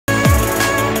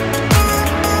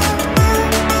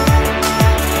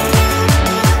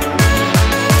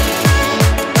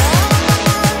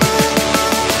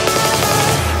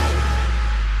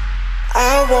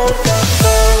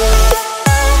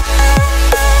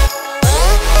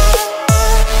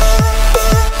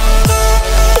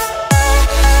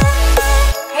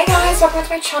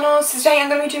channel. So today I'm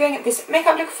going to be doing this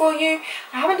makeup look for you.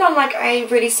 I haven't done like a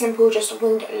really simple just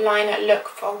winged liner look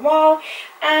for a while,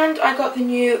 and I got the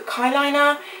new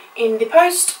Kyliner in the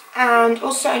post and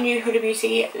also a new Huda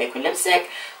Beauty liquid lipstick,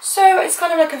 so it's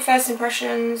kind of like a first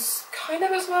impressions kind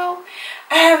of as well.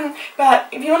 But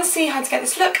if you want to see how to get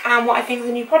this look and what I think of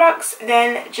the new products,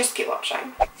 then just keep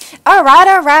watching.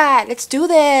 Alright, let's do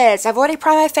this. I've already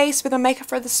primed my face with my Makeup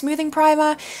Forever smoothing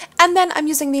primer, and then I'm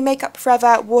using the Makeup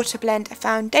Forever Water Blend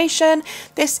foundation.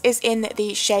 This is in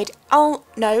the shade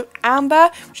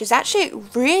Amber, which is actually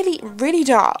really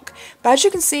dark, but as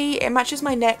you can see it matches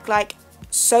my neck like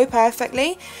so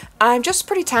perfectly. I'm just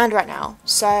pretty tanned right now,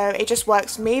 so it just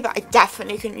works for me, but I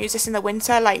definitely couldn't use this in the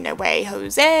winter, like no way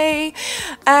Jose.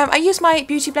 I use my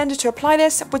beauty blender to apply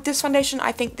this. With this foundation,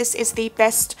 I think this is the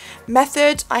best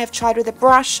method I have tried with a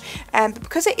brush, but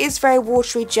because it is very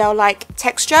watery gel-like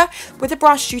texture, with a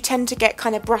brush you tend to get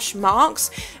kind of brush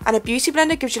marks, and a beauty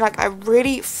blender gives you like a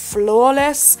really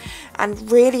flawless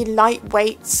and really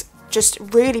lightweight, just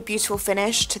really beautiful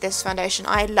finish to this foundation.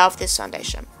 I love this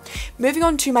foundation. Moving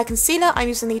on to my concealer, I'm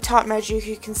using the Tarte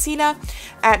Marajuku concealer.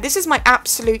 This is my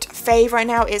absolute fave right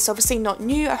now. It's obviously not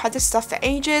new, I've had this stuff for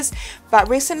ages, but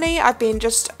recently I've been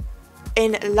just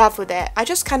in love with it. I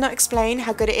just cannot explain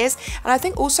how good it is, and I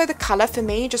think also the colour for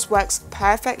me just works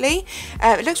perfectly.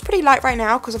 It looks pretty light right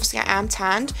now because obviously I am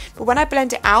tanned, but when I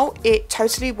blend it out it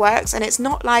totally works, and it's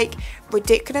not like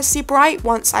ridiculously bright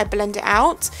once I blend it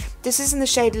out. This is in the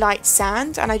shade Light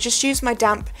Sand, and I just use my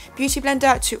damp beauty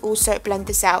blender to also blend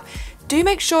this out. Do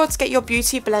make sure to get your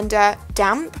beauty blender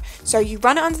damp, so you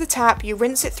run it under the tap, you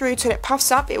rinse it through till it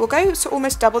puffs up. It will go to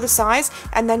almost double the size,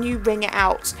 and then you wring it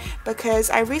out, because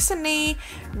I recently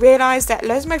realised that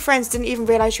loads of my friends didn't even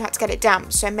realise you had to get it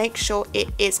damp, so make sure it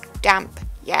is damp.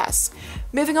 Yes.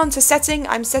 Moving on to setting,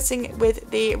 I'm setting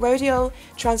with the Rodial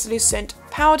Translucent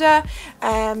Powder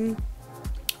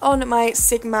on my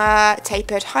Sigma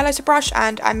tapered highlighter brush,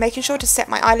 and I'm making sure to set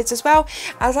my eyelids as well,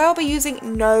 as I will be using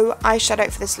no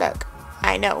eyeshadow for this look.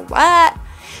 I know what?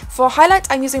 For highlight,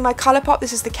 I'm using my ColourPop.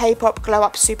 This is the K-pop Glow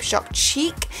Up Super Shock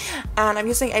Cheek, and I'm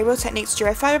using a Real Techniques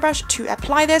Duo Fiber Brush to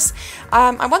apply this.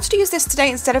 I wanted to use this today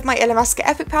instead of my Illamasqua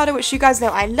Epic Powder, which you guys know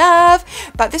I love,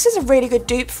 but this is a really good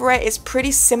dupe for it. It's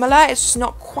pretty similar. It's just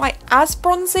not quite as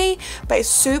bronzy, but it's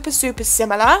super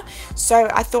similar, so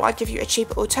I thought I'd give you a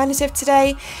cheaper alternative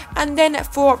today. And then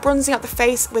for bronzing up the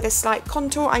face with a slight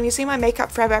contour, I'm using my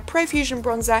Makeup Forever Pro Fusion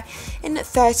Bronzer in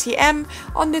 30M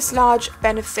on this large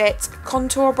Benefit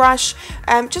contour brush,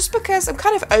 just because I'm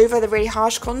kind of over the really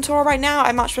harsh contour right now.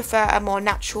 I much prefer a more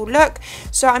natural look,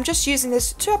 so I'm just using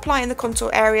this to apply in the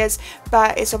contour areas,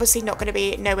 but it's obviously not going to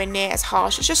be nowhere near as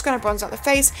harsh. It's just going to bronze out the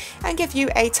face and give you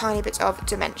a tiny bit of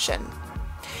dimension.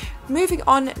 Moving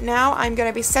on now, I'm going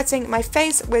to be setting my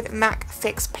face with MAC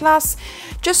Fix Plus,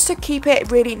 just to keep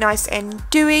it really nice and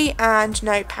dewy and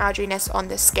no powderiness on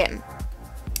the skin.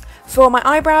 For my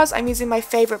eyebrows, I'm using my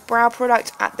favourite brow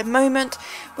product at the moment,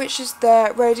 which is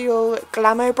the Rodial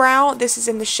Glamour Brow. This is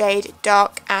in the shade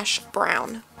Dark Ash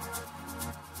Brown.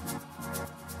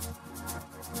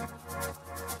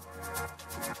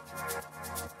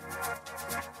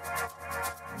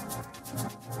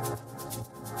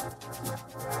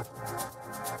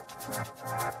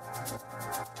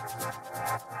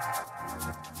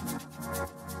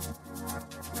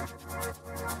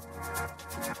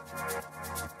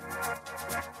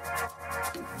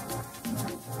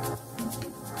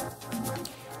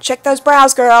 Check those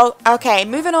brows, girl. Okay,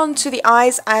 moving on to the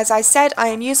eyes. As I said, I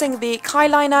am using the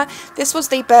Kyliner. This was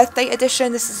the birthday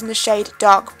edition. This is in the shade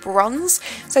Dark Bronze.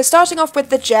 So starting off with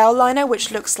the gel liner,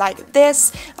 which looks like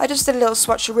this. I just did a little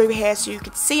swatcheroo here so you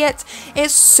could see it.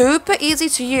 It's super easy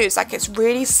to use. Like, it's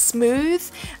really smooth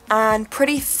and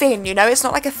pretty thin, you know. It's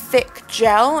not like a thick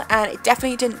gel, and it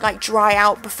definitely didn't like dry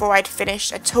out before I'd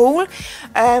finished at all.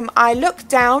 I look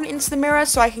down into the mirror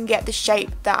so I can get the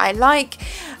shape that I like.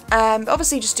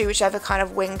 Obviously just do whichever kind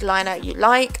of winged liner you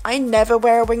like. I never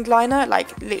wear a winged liner,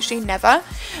 like literally never.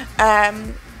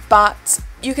 But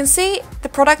you can see the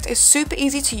product is super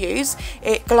easy to use.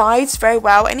 It glides very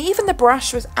well, and even the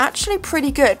brush was actually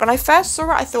pretty good. When I first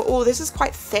saw it I thought, oh, this is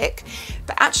quite thick,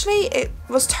 but actually it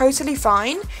was totally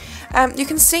fine. You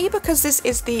can see, because this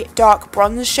is the dark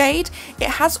bronze shade, it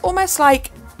has almost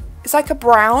like, it's like a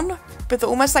brown with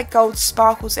almost like gold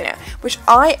sparkles in it, which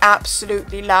I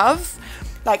absolutely love.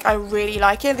 Like, I really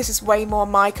like it. This is way more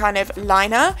my kind of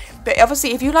liner, but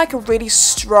obviously if you like a really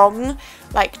strong,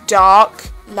 like dark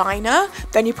liner,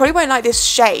 then you probably won't like this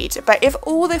shade. But if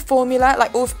all the formula,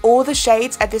 like if all the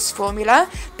shades are this formula,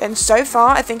 then so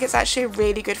far I think it's actually a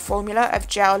really good formula of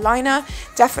gel liner.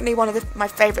 Definitely one of my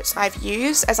favorites I've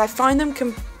used, as I find them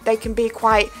they can be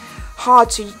quite hard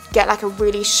to get like a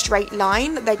really straight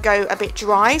line. They go a bit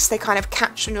dry, so they kind of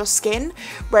catch on your skin,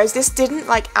 whereas this didn't,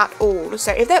 like, at all.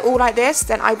 So if they're all like this,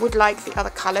 then I would like the other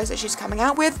colours that she's coming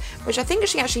out with, which I think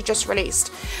she actually just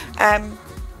released.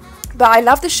 But I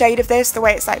love the shade of this, the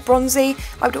way it's like bronzy.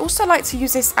 I would also like to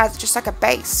use this as just like a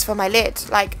base for my lid.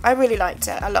 Like, I really liked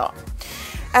it a lot.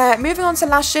 Moving on to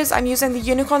lashes, I'm using the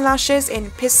unicorn lashes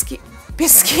in Pixie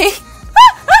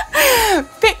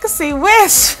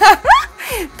Wisp.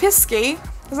 Pixie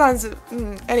sounds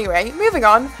anyway, moving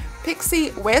on.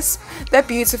 Pixie Wisp, they're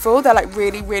beautiful. They're like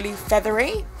really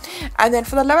feathery. And then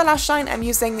for the lower lash line, I'm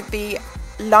using the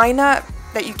liner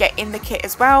that you get in the kit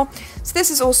as well. So this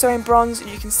is also in bronze.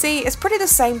 You can see it's pretty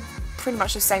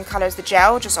much the same colour as the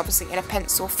gel, just obviously in a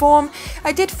pencil form.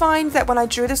 I did find that when I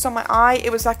drew this on my eye,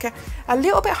 it was like a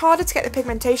little bit harder to get the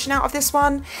pigmentation out of this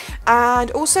one, and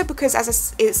also because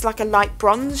it's like a light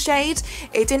bronze shade,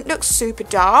 it didn't look super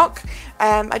dark.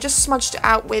 I just smudged it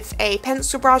out with a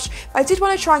pencil brush. I did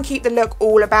want to try and keep the look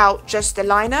all about just the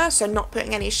liner, so not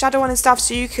putting any shadow on and stuff,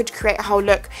 so you could create a whole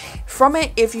look from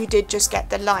it if you did just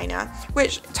get the liner,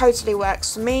 which totally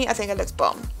works for me. I think it looks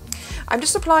bomb. I'm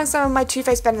just applying some of my Too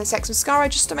Faced Blend and Sex Mascara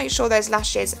just to make sure those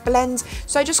lashes blend.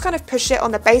 So I just kind of push it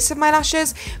on the base of my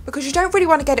lashes, because you don't really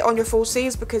want to get it on your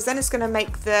falsies, because then it's going to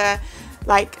make the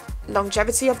like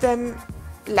longevity of them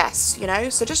less, you know.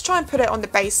 So just try and put it on the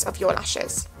base of your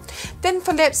lashes. Then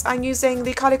for lips, I'm using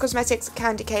the Kylie Cosmetics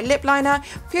CandyK lip liner,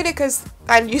 purely because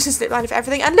I use this lip liner for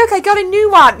everything. And look, I got a new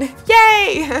one!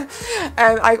 Yay!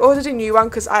 I ordered a new one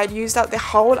because I had used up the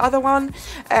whole other one.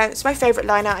 It's my favourite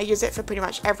liner. I use it for pretty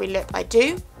much every lip I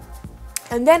do.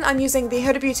 And then I'm using the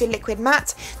Huda Beauty Liquid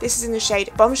Matte. This is in the shade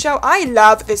Bombshell. I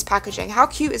love this packaging. How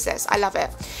cute is this? I love it.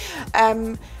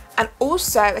 And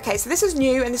also, okay, so this is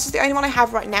new and this is the only one I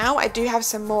have right now. I do have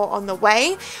some more on the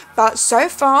way, but so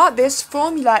far this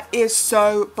formula is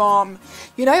so bomb.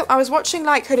 You know, I was watching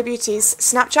like Huda Beauty's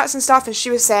Snapchats and stuff, and she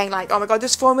was saying like, oh my god,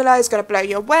 this formula is going to blow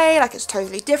you away, like it's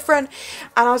totally different.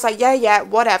 And I was like, yeah,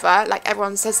 whatever, like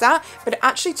everyone says that, but it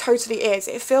actually totally is.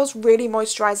 It feels really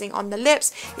moisturizing on the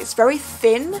lips. It's very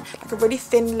thin, like a really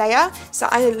thin layer, so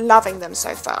I'm loving them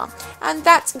so far. And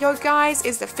that, you guys,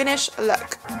 is the finished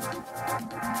look.